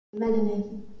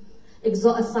Melanin,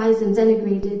 exoticized and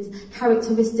denigrated,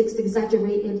 characteristics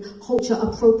exaggerated, culture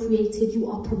appropriated. You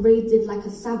are paraded like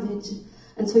a savage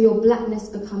until your blackness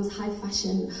becomes high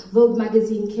fashion. Vogue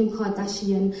magazine, Kim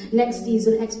Kardashian. Next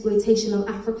season, exploitation of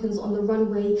Africans on the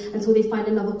runway until they find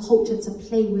another culture to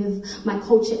play with. My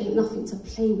culture ain't nothing to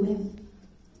play with.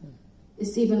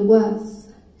 It's even worse.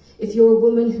 If you're a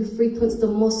woman who frequents the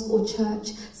mosque or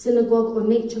church, synagogue or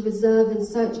nature reserve in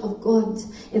search of God,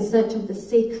 in search of the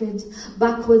sacred,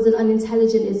 backwards and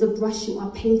unintelligent is the brush you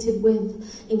are painted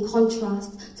with, in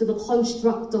contrast to the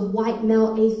construct of white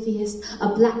male atheist.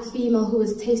 A black female who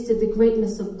has tasted the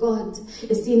greatness of God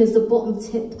is seen as the bottom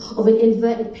tip of an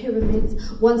inverted pyramid,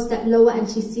 one step lower and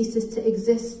she ceases to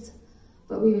exist.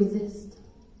 But we resist.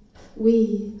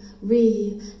 We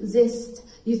resist.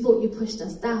 You thought you pushed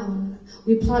us down.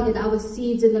 We planted our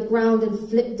seeds in the ground and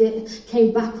flipped it.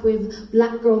 Came back with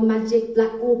black girl magic,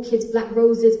 black orchids, black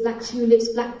roses, black tulips,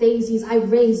 black daisies. I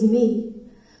raised me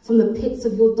from the pits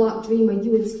of your dark dream where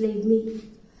you enslaved me.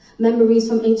 Memories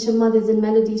from ancient mothers and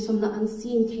melodies from the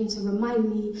unseen came to remind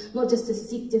me not just to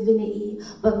seek divinity,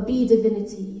 but be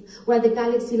divinity. Wear the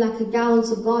galaxy like a gown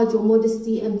to guard your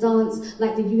modesty and dance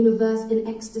like the universe in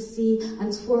ecstasy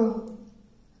and twirl.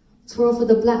 Twirl for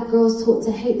the black girls taught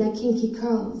to hate their kinky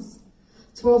curls.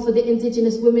 Twirl for the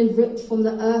indigenous women ripped from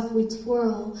the earth, we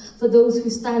twirl. For those who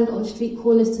stand on street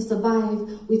corners to survive,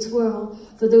 we twirl.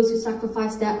 For those who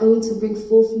sacrifice their own to bring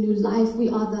forth new life, we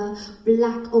are the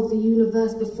black of the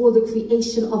universe before the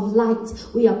creation of light.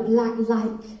 We are black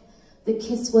like the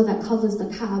kiswa that covers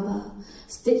the Kaaba,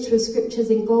 stitched with scriptures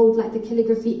in gold like the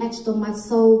calligraphy etched on my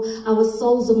soul. Our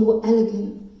souls are more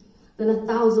elegant than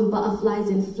 1,000 butterflies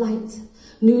in flight.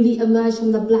 Newly emerged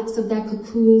from the blacks of their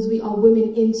cocoons, we are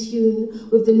women in tune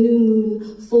with the new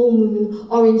moon, full moon,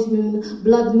 orange moon,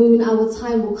 blood moon. Our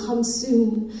time will come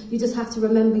soon. You just have to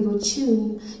remember your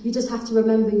tune. You just have to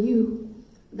remember you.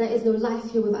 There is no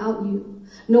life here without you.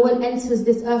 No one enters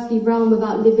this earthly realm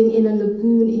without living in a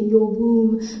lagoon in your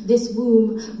womb. This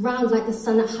womb, round like the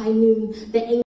sun at high noon. The